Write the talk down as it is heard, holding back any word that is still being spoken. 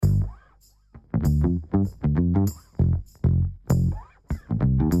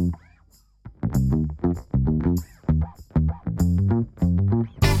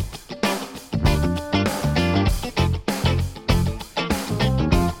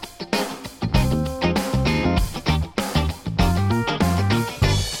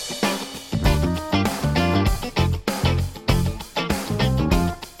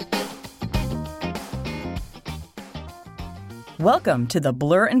Welcome to the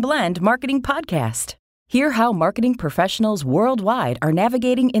Blur and Blend Marketing Podcast. Hear how marketing professionals worldwide are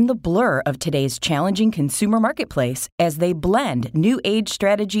navigating in the blur of today's challenging consumer marketplace as they blend new age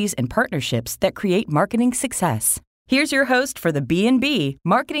strategies and partnerships that create marketing success. Here's your host for the B&B,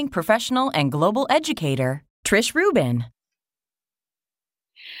 marketing professional and global educator, Trish Rubin.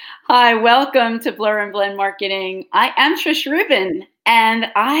 Hi, welcome to Blur and Blend Marketing. I am Trish Rubin, and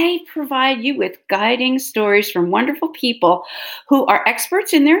I provide you with guiding stories from wonderful people who are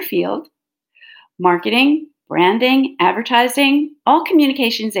experts in their field, marketing, branding, advertising, all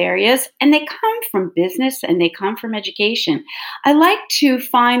communications areas, and they come from business and they come from education. I like to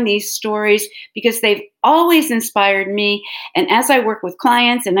find these stories because they've always inspired me. And as I work with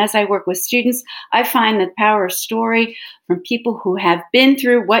clients and as I work with students, I find the power of story from people who have been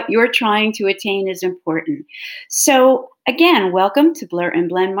through what you're trying to attain is important. So again, welcome to Blur and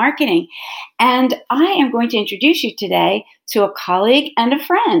Blend Marketing. And I am going to introduce you today to a colleague and a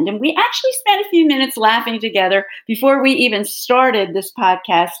friend. And we actually spent a few minutes laughing together before we even started this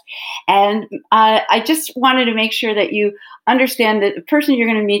podcast. And I just wanted to make sure that you understand that the person you're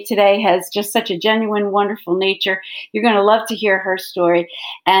going to meet today has just such a genuine, wonderful nature. You're going to love to hear her story.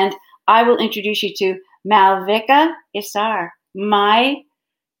 And I will introduce you to Malvika Isar, my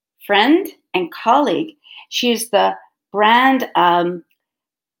friend and colleague. She is the brand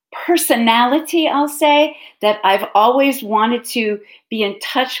personality, I'll say, that I've always wanted to be in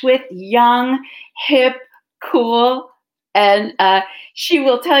touch with, young, hip, cool. And she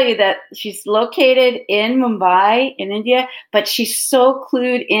will tell you that she's located in Mumbai, in India, but she's so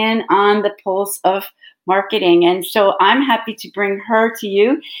clued in on the pulse of marketing. And so I'm happy to bring her to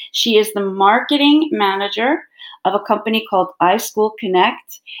you. She is the marketing manager of a company called iSchool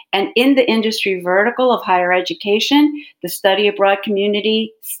Connect. And in the industry vertical of higher education, the study abroad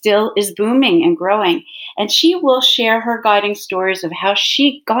community still is booming and growing. And she will share her guiding stories of how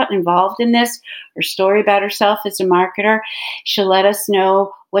she got involved in this, her story about herself as a marketer. She'll let us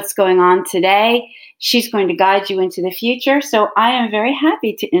know what's going on today. She's going to guide you into the future. So I am very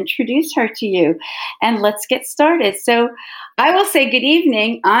happy to introduce her to you. And let's get started. So I will say good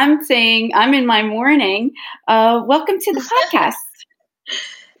evening. I'm saying I'm in my morning. Welcome to the podcast.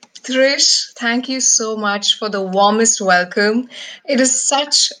 Trish, thank you so much for the warmest welcome. It is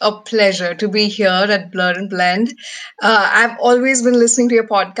such a pleasure to be here at Blur and Blend. I've always been listening to your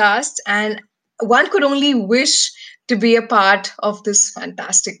podcast, and one could only wish to be a part of this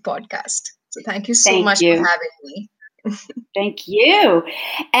fantastic podcast. So thank you so much for having me. Thank you.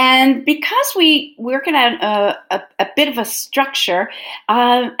 And because we're going to a bit of a structure,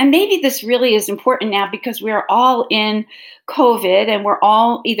 and maybe this really is important now because we're all in COVID and we're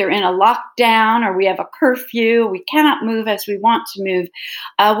all either in a lockdown or we have a curfew. We cannot move as we want to move.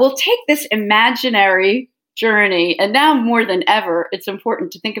 We'll take this imaginary journey. And now more than ever, it's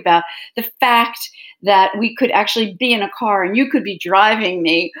important to think about the fact that we could actually be in a car and you could be driving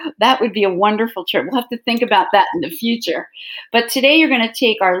me. That would be a wonderful trip. We'll have to think about that in the future. But today you're going to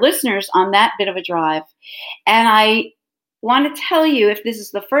take our listeners on that bit of a drive. And I want to tell you, if this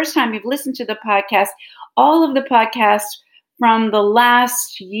is the first time you've listened to the podcast, all of the podcasts from the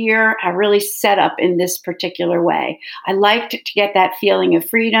last year are really set up in this particular way. I like to get that feeling of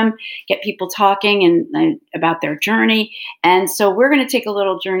freedom, get people talking and about their journey. And so we're going to take a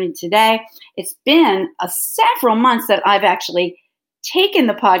little journey today. It's been several months that I've actually taken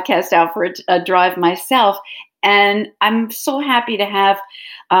the podcast out for a drive myself. And I'm so happy to have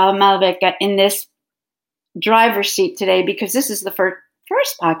Malvika in this driver's seat today because this is the first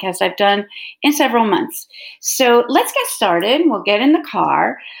podcast I've done in several months. So let's get started. We'll get in the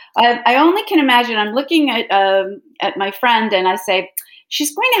car. I only can imagine. I'm looking at my friend and I say,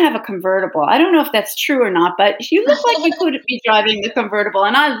 she's going to have a convertible. I don't know if that's true or not, but you look like you could be driving the convertible.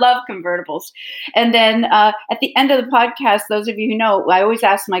 And I love convertibles. And then at the end of the podcast, those of you who know, I always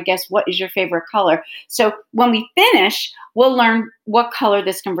ask my guests, what is your favorite color? So when we finish, we'll learn what color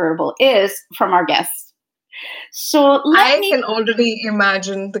this convertible is from our guests. So I can already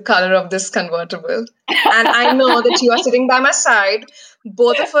imagine the color of this convertible. And I know that you are sitting by my side,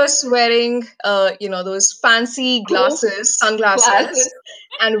 both of us wearing, those fancy sunglasses,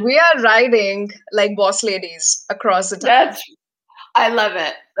 and we are riding like boss ladies across the town. I love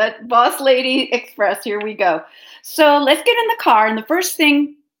it. That Boss Lady Express. Here we go. So let's get in the car. And the first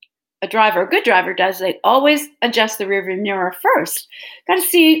thing a good driver does, they always adjust the rearview mirror first. Got to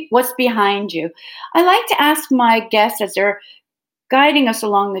see what's behind you. I like to ask my guests as they're guiding us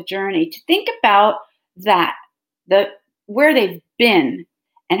along the journey to think about that, where they've been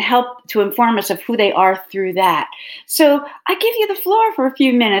and help to inform us of who they are through that. So I give you the floor for a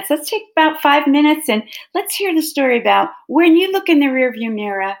few minutes. Let's take about 5 minutes and let's hear the story about when you look in the rearview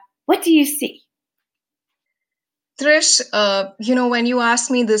mirror, what do you see? Trish, when you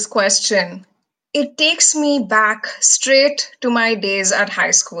ask me this question, it takes me back straight to my days at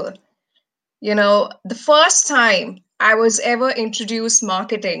high school. The first time I was ever introduced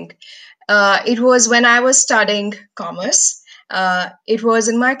marketing, it was when I was studying commerce. It was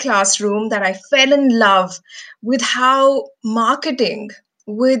in my classroom that I fell in love with how marketing,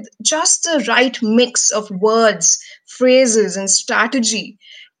 with just the right mix of words, phrases, and strategy,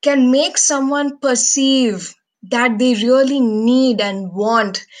 can make someone perceive that they really need and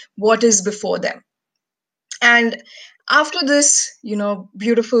want what is before them. And after this,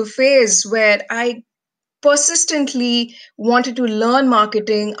 beautiful phase where I persistently wanted to learn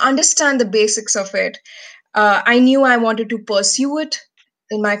marketing, understand the basics of it, I knew I wanted to pursue it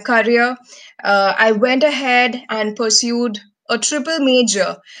in my career. I went ahead and pursued a triple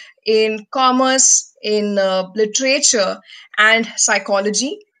major in commerce, in literature, and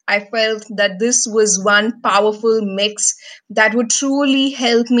psychology. I felt that this was one powerful mix that would truly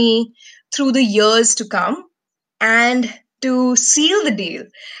help me through the years to come. And to seal the deal,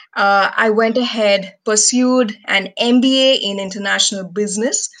 I went ahead, pursued an MBA in international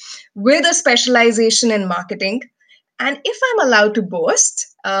business with a specialization in marketing. And if I'm allowed to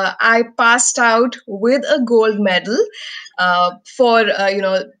boast, I passed out with a gold medal for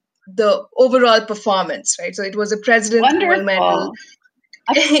the overall performance. Right, so it was a President's Gold Medal. Wonderful.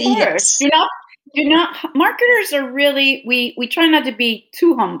 Of course. Yes. Do not. Marketers are really. We try not to be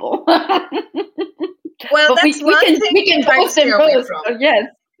too humble. Well, but that's we can boast and boast. From. Yes,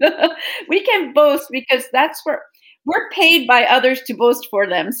 we can boast because that's where we're paid by others to boast for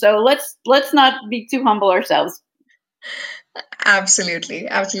them. So let's not be too humble ourselves. Absolutely,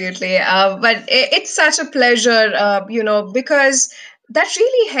 absolutely. But it's such a pleasure, because that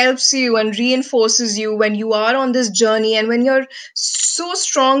really helps you and reinforces you when you are on this journey and when you're so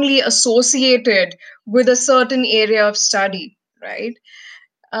strongly associated with a certain area of study, right?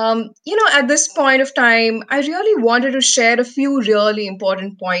 At this point of time, I really wanted to share a few really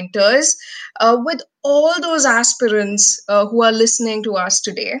important pointers with all those aspirants who are listening to us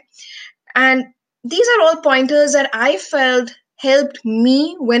today. And these are all pointers that I felt helped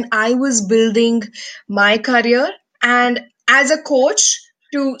me when I was building my career. And as a coach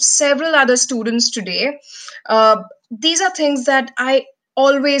to several other students today, these are things that I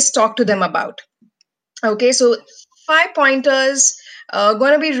always talk to them about. Okay, so 5 pointers,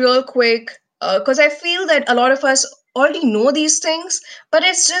 gonna be real quick because I feel that a lot of us already know these things, but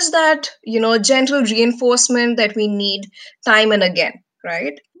it's just that, gentle reinforcement that we need time and again,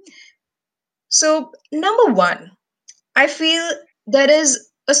 right? So, number one, I feel there is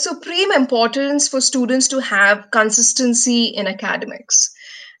a supreme importance for students to have consistency in academics,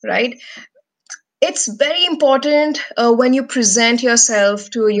 right? It's very important when you present yourself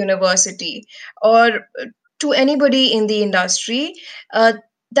to a university or to anybody in the industry uh,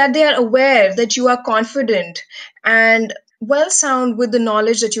 that they are aware that you are confident and well sound with the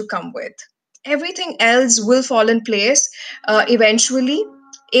knowledge that you come with. Everything else will fall in place eventually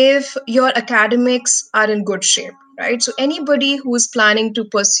if your academics are in good shape, right? So, anybody who is planning to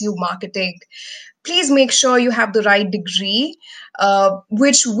pursue marketing, please make sure you have the right degree,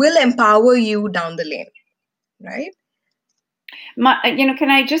 which will empower you down the lane, right?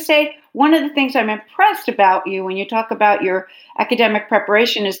 Can I just say one of the things I'm impressed about you when you talk about your academic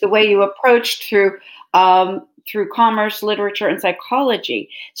preparation is the way you approached through commerce, literature, and psychology.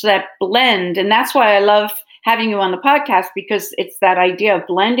 So that blend, and that's why I love having you on the podcast, because it's that idea of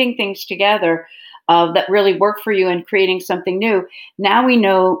blending things together that really work for you and creating something new. Now we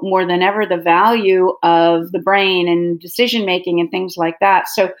know more than ever the value of the brain and decision making and things like that.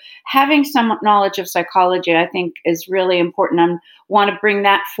 So having some knowledge of psychology, I think, is really important. I want to bring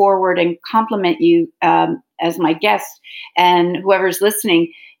that forward and compliment you as my guest, and whoever's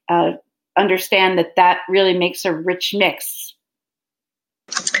listening understand that really makes a rich mix.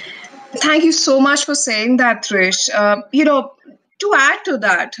 Thank you so much for saying that, Trish. To add to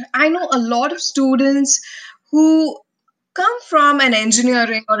that, I know a lot of students who come from an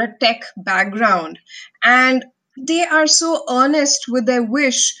engineering or a tech background, and they are so earnest with their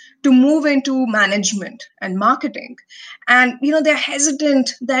wish to move into management and marketing. And, they're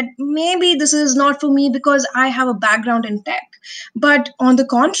hesitant that maybe this is not for me because I have a background in tech. But on the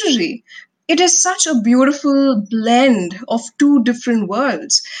contrary, it is such a beautiful blend of two different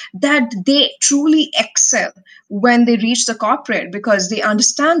worlds that they truly excel when they reach the corporate because they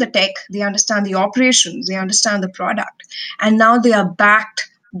understand the tech, they understand the operations, they understand the product, and now they are backed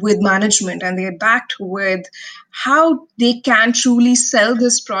with management, and they're backed with how they can truly sell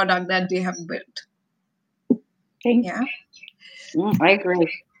this product that they have built. Yeah. I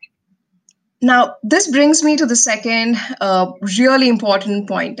agree. Now, this brings me to the second really important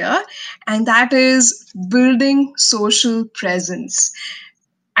pointer, and that is building social presence.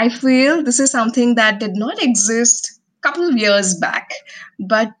 I feel this is something that did not exist a couple of years back,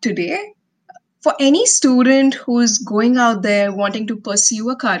 but today, for any student who is going out there wanting to pursue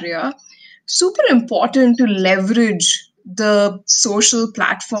a career, super important to leverage the social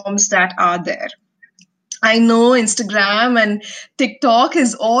platforms that are there. I know Instagram and TikTok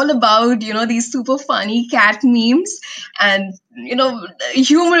is all about, these super funny cat memes and,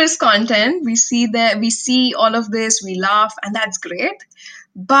 humorous content. We see all of this, we laugh, and that's great.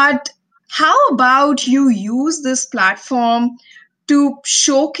 But how about you use this platform to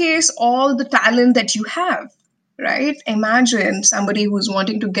showcase all the talent that you have? Right? Imagine somebody who's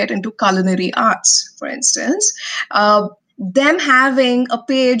wanting to get into culinary arts, for instance. Them having a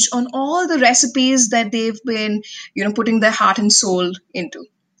page on all the recipes that they've been, putting their heart and soul into,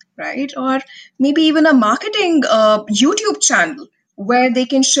 right? Or maybe even a marketing YouTube channel where they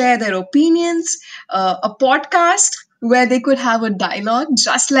can share their opinions, a podcast where they could have a dialogue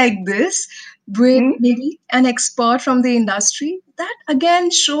just like this with maybe an expert from the industry. That again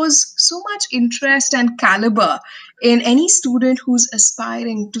shows so much interest and caliber in any student who's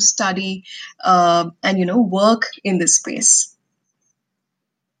aspiring to study and work in this space.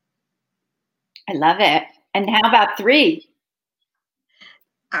 I love it. And how about 3?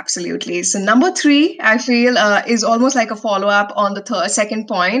 Absolutely. So number 3, I feel, is almost like a follow-up on the second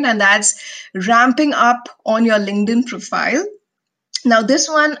point, and that's ramping up on your LinkedIn profile. Now, this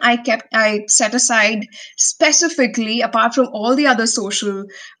one I set aside specifically apart from all the other social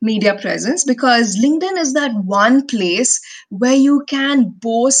media presence, because LinkedIn is that one place where you can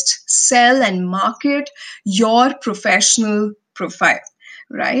boast, sell, and market your professional profile,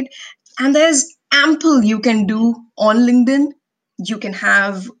 right? And there's ample you can do on LinkedIn. You can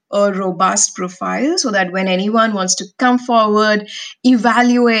have a robust profile so that when anyone wants to come forward,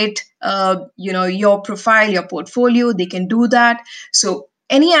 evaluate, your profile, your portfolio, they can do that. So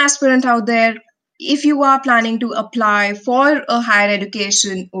any aspirant out there, if you are planning to apply for a higher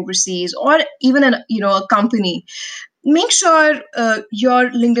education overseas or even a company, make sure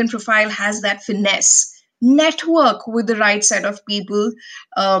your LinkedIn profile has that finesse. Network with the right set of people,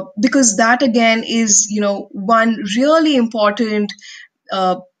 because that again is one really important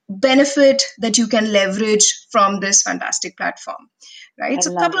benefit that you can leverage from this fantastic platform, right?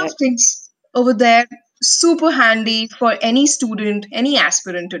 So a couple of things over there, super handy for any student, any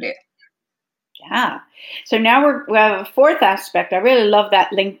aspirant today. Yeah. So now we have a fourth aspect. I really love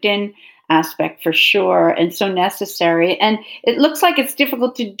that LinkedIn aspect for sure, and so necessary. And it looks like it's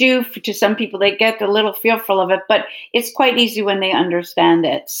difficult to do to some people. They get a little fearful of it, but it's quite easy when they understand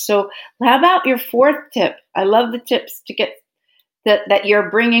it. So how about your fourth tip? I love the tips to get that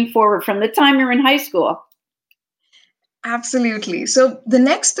you're bringing forward from the time you're in high school. Absolutely. So the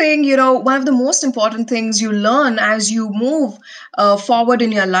next thing, one of the most important things you learn as you move forward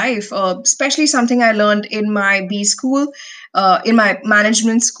in your life, especially something I learned in my B school, in my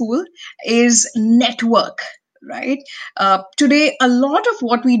management school, is network, right? Today, a lot of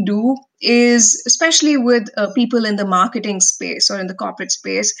what we do is, especially with people in the marketing space or in the corporate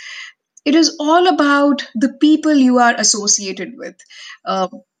space, it is all about the people you are associated with,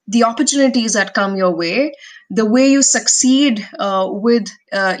 the opportunities that come your way, the way you succeed with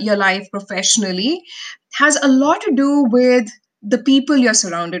your life professionally has a lot to do with the people you're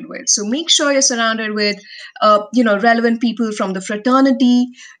surrounded with. So make sure you're surrounded with, relevant people from the fraternity.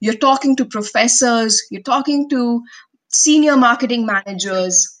 You're talking to professors. You're talking to senior marketing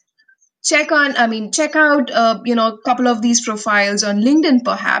managers. Check out a couple of these profiles on LinkedIn,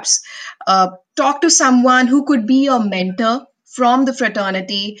 perhaps. Talk to someone who could be your mentor from the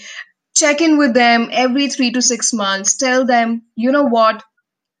fraternity. Check in with them every 3 to 6 months. Tell them, you know what,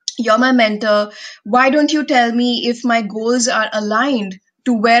 you're my mentor. Why don't you tell me if my goals are aligned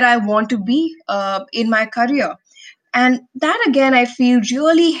to where I want to be in my career? And that again, I feel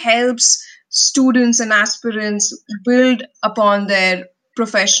really helps students and aspirants build upon their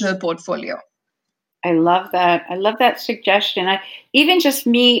professional portfolio. I love that. I love that suggestion. Even just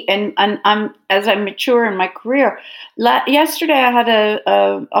me, and I'm as I mature in my career. Yesterday, I had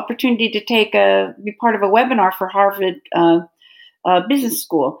a opportunity to be part of a webinar for Harvard Business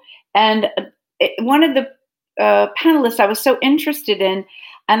School, and one of the panelists I was so interested in,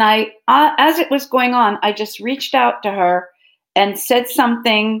 and as it was going on, I just reached out to her and said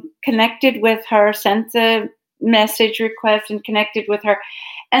something, connected with her, sent a message request, and connected with her.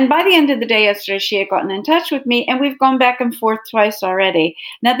 And by the end of the day yesterday, she had gotten in touch with me, and we've gone back and forth twice already.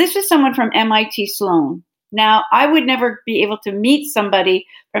 Now, this is someone from MIT Sloan. Now, I would never be able to meet somebody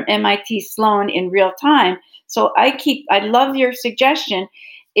from MIT Sloan in real time. So I love your suggestion.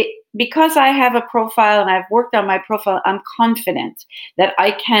 Because I have a profile and I've worked on my profile, I'm confident that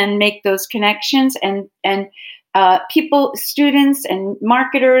I can make those connections, and people, students and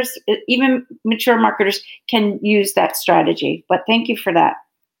marketers, even mature marketers, can use that strategy. But thank you for that.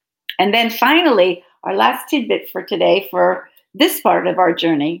 And then finally, our last tidbit for today for this part of our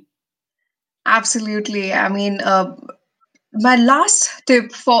journey. Absolutely. I mean, my last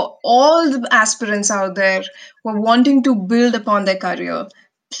tip for all the aspirants out there who are wanting to build upon their career,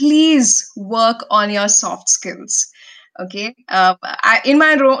 please work on your soft skills. Okay. In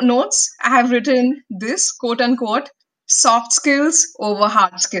my notes, I have written this quote unquote soft skills over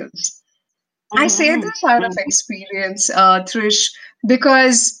hard skills. I say Mm-hmm. this out of experience, Trish,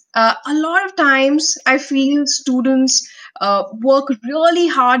 because a lot of times I feel students work really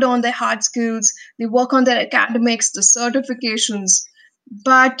hard on their hard skills. They work on their academics, the certifications,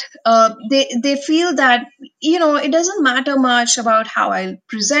 but they feel that it doesn't matter much about how I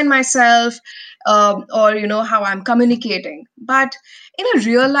present myself, or how I'm communicating. But in a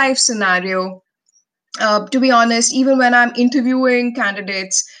real life scenario, to be honest, even when I'm interviewing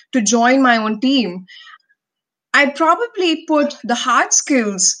candidates to join my own team, I probably put the hard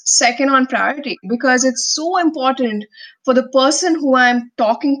skills second on priority because it's so important for the person who I'm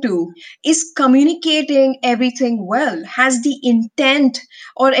talking to is communicating everything well, has the intent,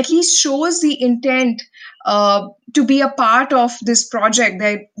 or at least shows the intent to be a part of this project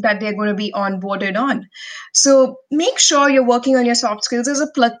that they're going to be onboarded on. So make sure you're working on your soft skills. There's a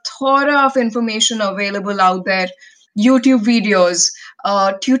plethora of information available out there, YouTube videos,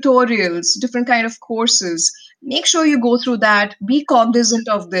 tutorials, different kind of courses. Make sure you go through that, be cognizant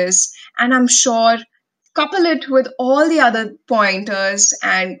of this, and I'm sure couple it with all the other pointers,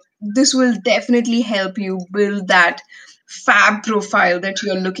 and this will definitely help you build that fab profile that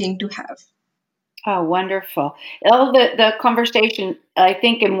you're looking to have. Oh, wonderful. All the conversation, I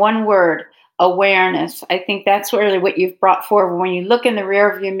think in one word, awareness. I think that's really what you've brought forward. When you look in the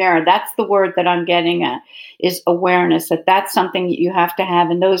rearview mirror, that's the word that I'm getting at, is awareness, that's something that you have to have.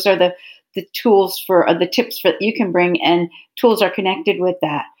 And those are the tools for the tips for that you can bring, and tools are connected with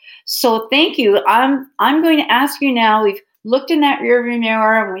that. So thank you. I'm going to ask you now, we've looked in that rearview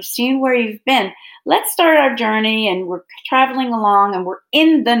mirror and we've seen where you've been. Let's start our journey, and we're traveling along and we're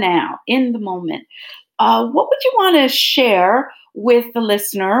in the now, in the moment. What would you want to share with the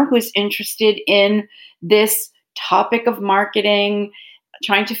listener who's interested in this topic of marketing,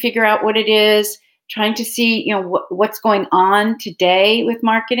 trying to figure out what it is, trying to see what's going on today with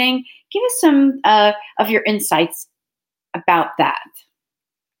marketing? Give us some of your insights about that.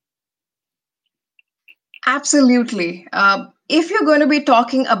 Absolutely. If you're going to be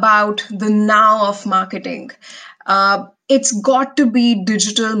talking about the now of marketing, it's got to be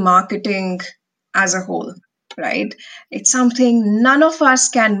digital marketing as a whole, right? It's something none of us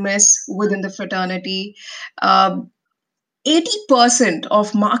can miss within the fraternity. 80%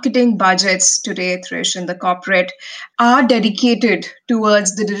 of marketing budgets today, Trish, in the corporate are dedicated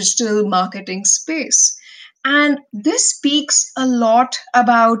towards the digital marketing space. And this speaks a lot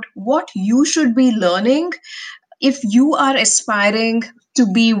about what you should be learning if you are aspiring to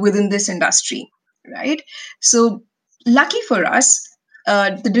be within this industry, right? So, lucky for us,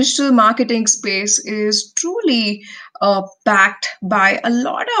 the digital marketing space is truly backed by a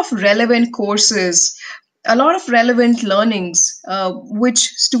lot of relevant courses, a lot of relevant learnings, which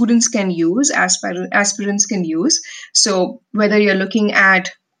students can use, aspirants can use. So, whether you're looking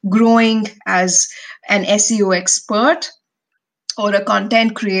at growing as an SEO expert, or a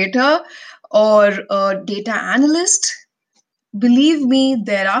content creator, or a data analyst, believe me,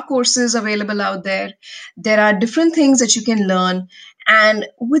 there are courses available out there. There are different things that you can learn. And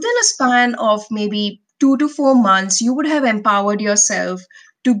within a span of maybe 2 to 4 months, you would have empowered yourself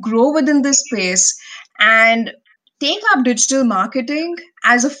to grow within this space and take up digital marketing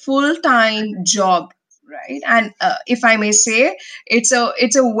as a full-time job, right? And if I may say, it's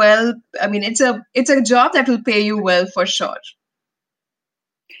a well, I mean, it's a job that will pay you well for sure.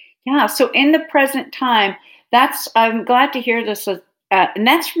 Yeah. So in the present time, I'm glad to hear this. And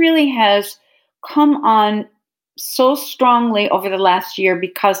that's really has come on so strongly over the last year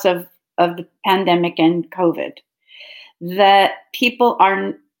because of the pandemic and COVID, that people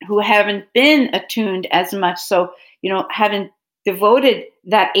who haven't been attuned as much. So, haven't devoted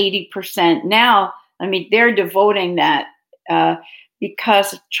that 80% now. I mean, they're devoting that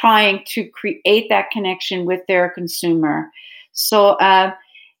because trying to create that connection with their consumer. So,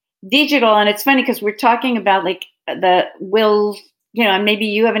 digital, and it's funny because we're talking about like the will, and maybe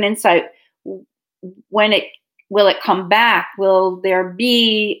you have an insight. When it will it come back? Will there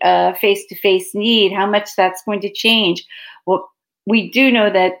be a face-to-face need? How much that's going to change? Well, we do know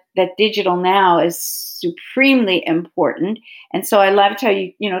that digital now is supremely important, and so I loved how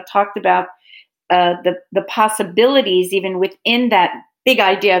you talked about the possibilities even within that big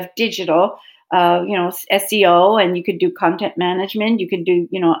idea of digital. SEO, and you could do content management. You could do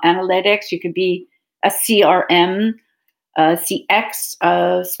analytics. You could be a CRM,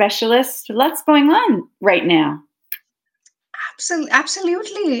 CX specialist. Lots going on right now.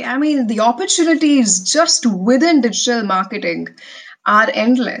 Absolutely. I mean, the opportunities just within digital marketing are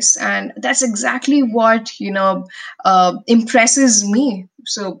endless. And that's exactly what, impresses me.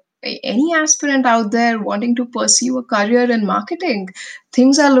 So, any aspirant out there wanting to pursue a career in marketing,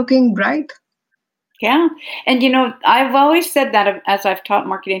 things are looking bright. Yeah. And, I've always said that as I've taught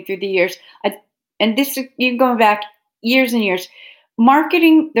marketing through the years. And this, you go back years and years.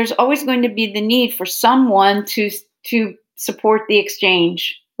 Marketing, there's always going to be the need for someone to support the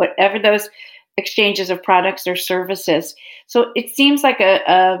exchange, whatever those exchanges of products or services. So it seems like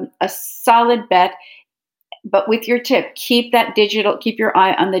a solid bet. But with your tip, keep your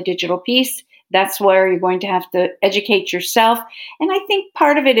eye on the digital piece. That's where you're going to have to educate yourself. And I think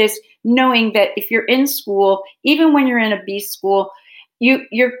part of it is knowing that if you're in school, even when you're in a B school, you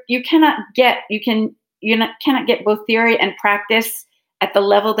cannot get both theory and practice at the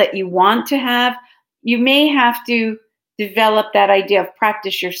level that you want to have. You may have to develop that idea of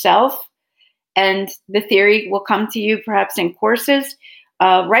practice yourself, and the theory will come to you perhaps in courses.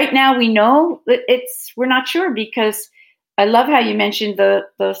 Right now, we know that we're not sure, because I love how you mentioned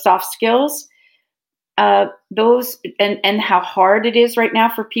the soft skills, those and how hard it is right now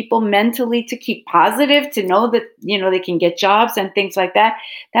for people mentally to keep positive, to know that they can get jobs and things like that.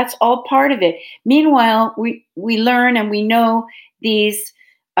 That's all part of it. Meanwhile, we learn and we know these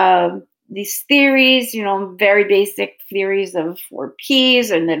theories, very basic theories of 4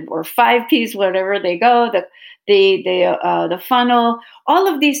 P's and then or 5 P's, whatever they go, the funnel, all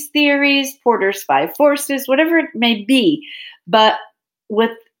of these theories, Porter's 5 forces, whatever it may be. But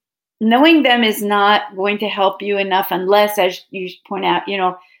with knowing them is not going to help you enough unless, as you point out,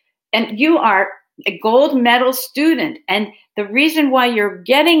 and you are a gold medal student. And the reason why you're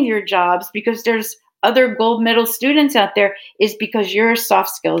getting your jobs, because there's other gold medal students out there, is because your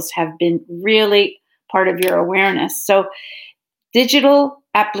soft skills have been really part of your awareness. So digital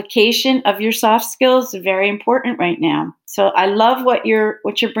application of your soft skills is very important right now. So I love what you're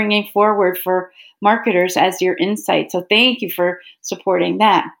bringing forward for marketers as your insight. So thank you for supporting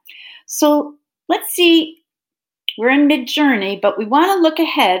that. So let's see, we're in mid-journey, but we want to look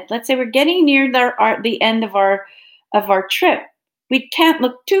ahead. Let's say we're getting near the end of our trip. We can't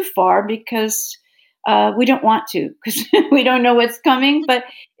look too far because we don't want to, because we don't know what's coming. But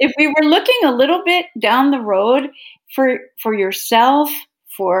if we were looking a little bit down the road for yourself,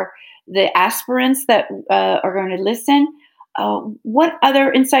 for the aspirants that are going to listen, what other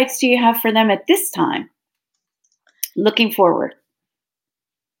insights do you have for them at this time, looking forward?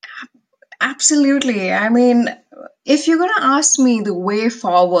 Absolutely. I mean, if you're going to ask me the way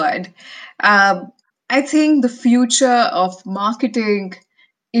forward, I think the future of marketing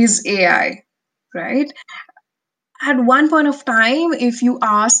is AI, right? At one point of time, if you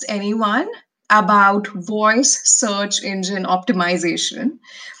asked anyone about voice search engine optimization,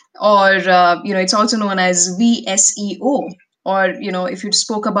 or it's also known as VSEO, or if you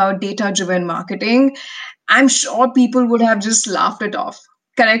spoke about data driven marketing, I'm sure people would have just laughed it off.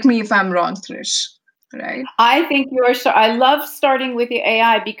 Correct me if I'm wrong, Trish. Right? I think I love starting with the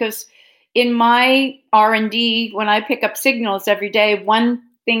AI, because in my R&D, when I pick up signals every day, one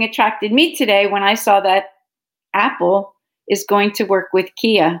thing attracted me today when I saw that Apple is going to work with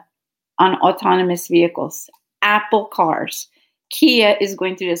Kia on autonomous vehicles, Apple cars. Kia is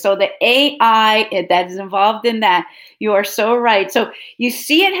going to do. So the AI that is involved in that, you are so right. So you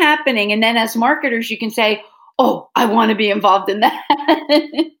see it happening, and then as marketers, you can say, "Oh, I want to be involved in that."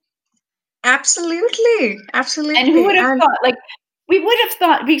 Absolutely. And who would have thought? Like, we would have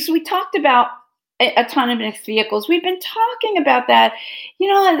thought, because we talked about autonomous vehicles. We've been talking about that,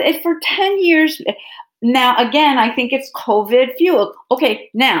 for 10 years now. Again, I think it's COVID fueled. Okay,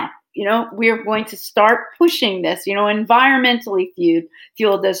 now we're going to start pushing this, environmentally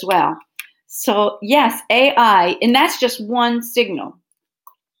fueled as well. So yes, AI, and that's just one signal.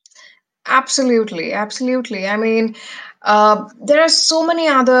 Absolutely. I mean, there are so many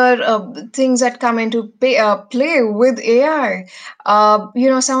other things that come into play with AI.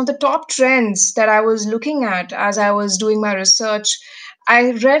 Some of the top trends that I was looking at as I was doing my research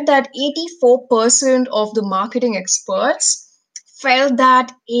I read that 84% of the marketing experts felt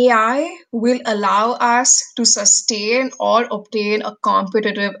that AI will allow us to sustain or obtain a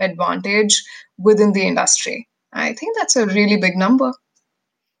competitive advantage within the industry. I think that's a really big number.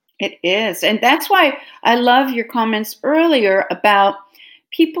 It is. And that's why I love your comments earlier about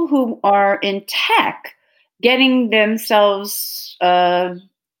people who are in tech getting themselves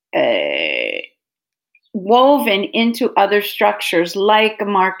woven into other structures, like a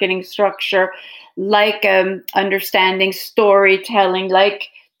marketing structure, like understanding storytelling, like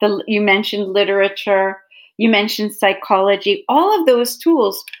you mentioned literature, you mentioned psychology, all of those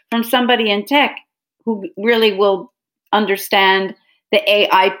tools from somebody in tech who really will understand the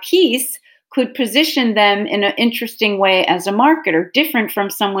AI piece could position them in an interesting way as a marketer, different from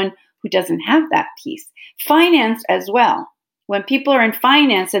someone who doesn't have that piece. Finance as well. When people are in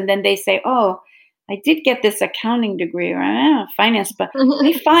finance and then they say, oh, I did get this accounting degree or finance, but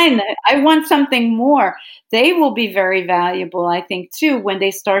I find that I want something more. They will be very valuable, I think, too, when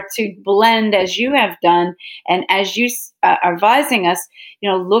they start to blend as you have done. And as you are advising us,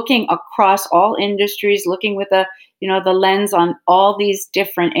 looking across all industries, looking with the lens on all these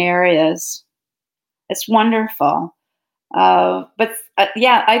different areas. It's wonderful. But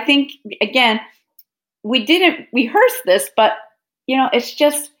I think, again, we didn't rehearse this, but, it's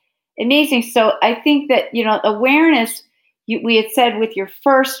just amazing. So I think that, awareness, we had said with your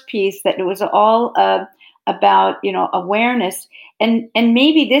first piece that it was all about, awareness. And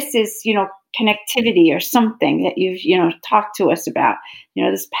maybe this is, connectivity or something that you've, talked to us about,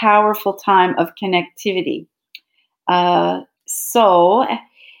 this powerful time of connectivity. So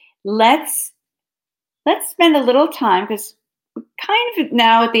let's spend a little time, because we're kind of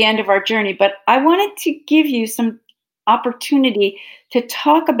now at the end of our journey, but I wanted to give you some opportunity to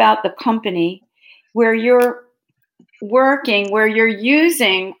talk about the company where you're working, where you're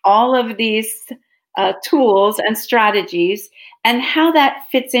using all of these tools and strategies, and how that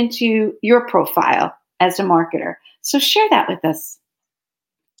fits into your profile as a marketer. So share that with us.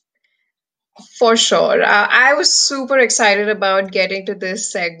 For sure. I was super excited about getting to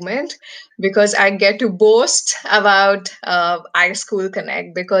this segment because I get to boast about iSchool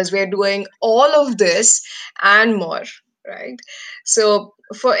Connect, because we're doing all of this and more, right? So,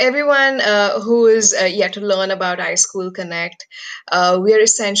 for everyone who is yet to learn about iSchool Connect, we are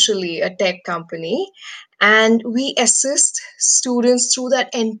essentially a tech company, and we assist students through that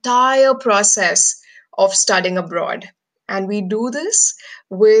entire process of studying abroad. And we do this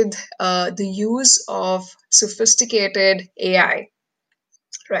with the use of sophisticated AI,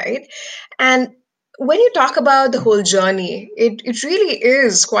 right? And when you talk about the whole journey, it really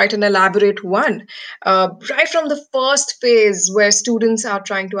is quite an elaborate one. Right from the first phase, where students are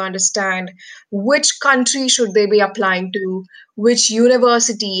trying to understand which country should they be applying to, which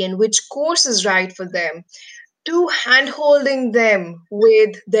university and which course is right for them, to handholding them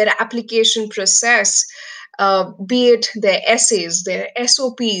with their application process, be it their essays, their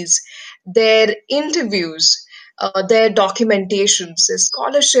SOPs, their interviews, their documentations, their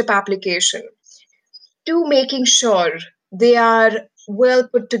scholarship application, to making sure they are well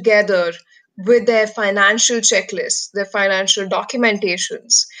put together with their financial checklists, their financial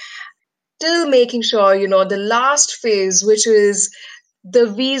documentations, till making sure, the last phase, which is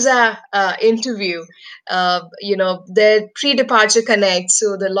the visa interview, their pre-departure connect,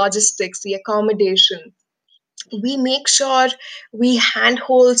 so the logistics, the accommodation. We make sure we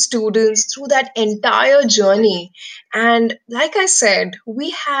handhold students through that entire journey. And like I said, we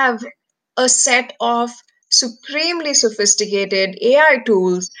have a set of supremely sophisticated AI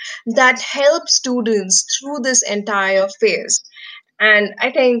tools that help students through this entire phase. And I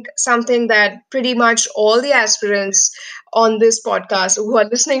think something that pretty much all the aspirants on this podcast, who are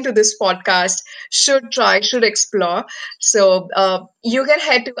listening to this podcast, should try, should explore. So you can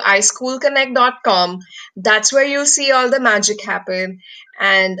head to ischoolconnect.com. That's where you'll see all the magic happen.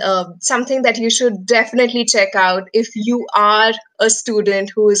 And something that you should definitely check out if you are a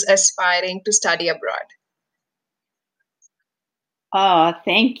student who is aspiring to study abroad. Oh,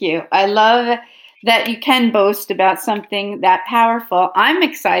 thank you. I love that you can boast about something that powerful. I'm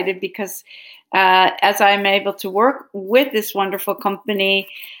excited because as I'm able to work with this wonderful company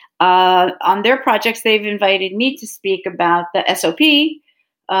on their projects, they've invited me to speak about the SOP,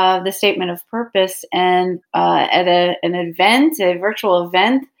 the statement of purpose, and at an event, a virtual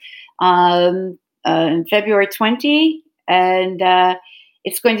event in February 20. And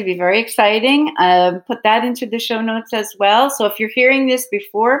it's going to be very exciting. Put that into the show notes as well. So if you're hearing this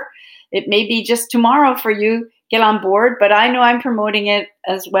before, it may be just tomorrow for you. get on board. But I know I'm promoting it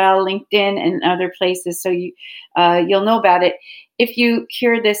as well, LinkedIn and other places, so you'll know about it. If you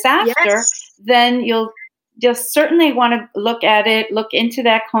hear this after, then you'll just certainly want to look at it, look into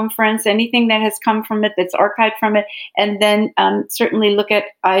that conference, anything that has come from it, that's archived from it, and then certainly look at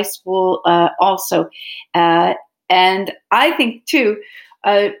iSchool also. And I think, too,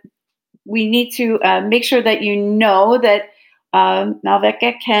 we need to make sure that you know that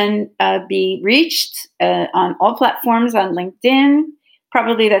Malvika can be reached on all platforms, on LinkedIn.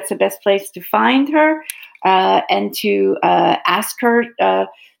 Probably that's the best place to find her and to ask her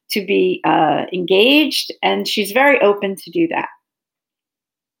to be engaged. And she's very open to do that.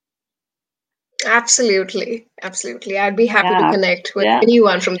 Absolutely. Absolutely. I'd be happy to connect with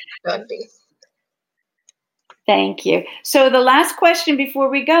anyone from the fraternity. Thank you. So the last question before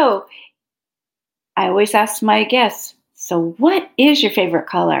we go, I always ask my guests, so what is your favorite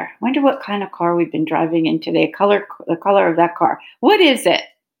color? I wonder what kind of car we've been driving in today, the color of that car. What is it,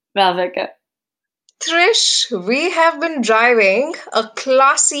 Malvika? Trish, we have been driving a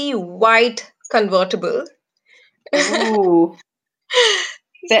classy white convertible. Ooh.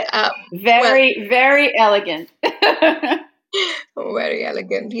 Very elegant. Very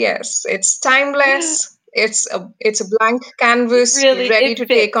elegant, yes. It's timeless. It's a blank canvas, really, ready to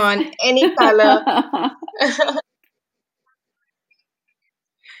take on any color.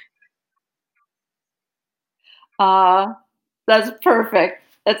 That's perfect.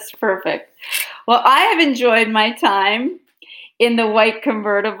 That's perfect. Well, I have enjoyed my time in the white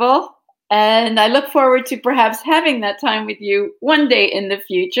convertible, and I look forward to perhaps having that time with you one day in the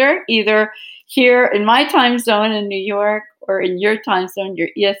future, either here in my time zone in New York or in your time zone, your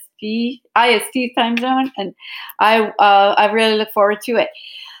IST time zone, and I really look forward to it.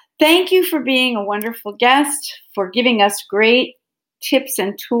 Thank you for being a wonderful guest, for giving us great tips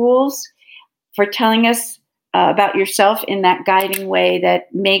and tools, for telling us about yourself in that guiding way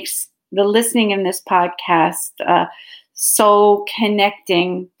that makes the listening in this podcast so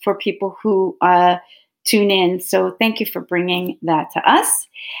connecting for people who tune in. So thank you for bringing that to us.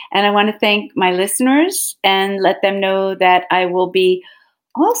 And I want to thank my listeners and let them know that I will be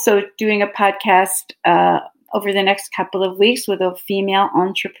also doing a podcast over the next couple of weeks with a female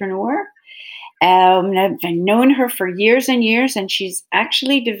entrepreneur. I've known her for years and years, and she's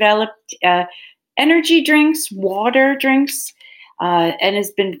actually developed energy drinks, water drinks, and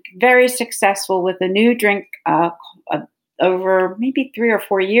has been very successful with a new drink over maybe 3 or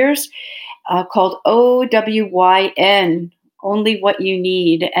 4 years called OWYN, Only What You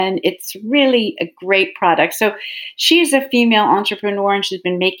Need. And it's really a great product. So she's a female entrepreneur and she's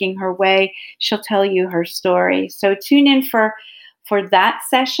been making her way. She'll tell you her story. So tune in for that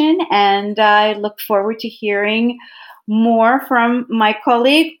session. And I look forward to hearing more from my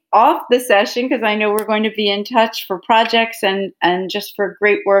colleague off the session, because I know we're going to be in touch for projects and just for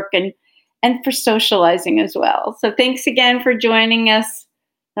great work and for socializing as well. So thanks again for joining us,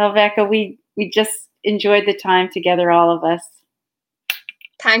 Malvika. We just enjoyed the time together, all of us.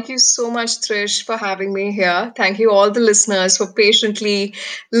 Thank you so much, Trish, for having me here. Thank you, all the listeners, for patiently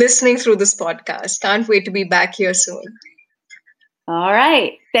listening through this podcast. Can't wait to be back here soon. All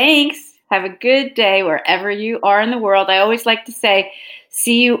right. Thanks. Have a good day wherever you are in the world. I always like to say,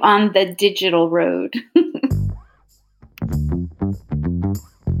 see you on the digital road.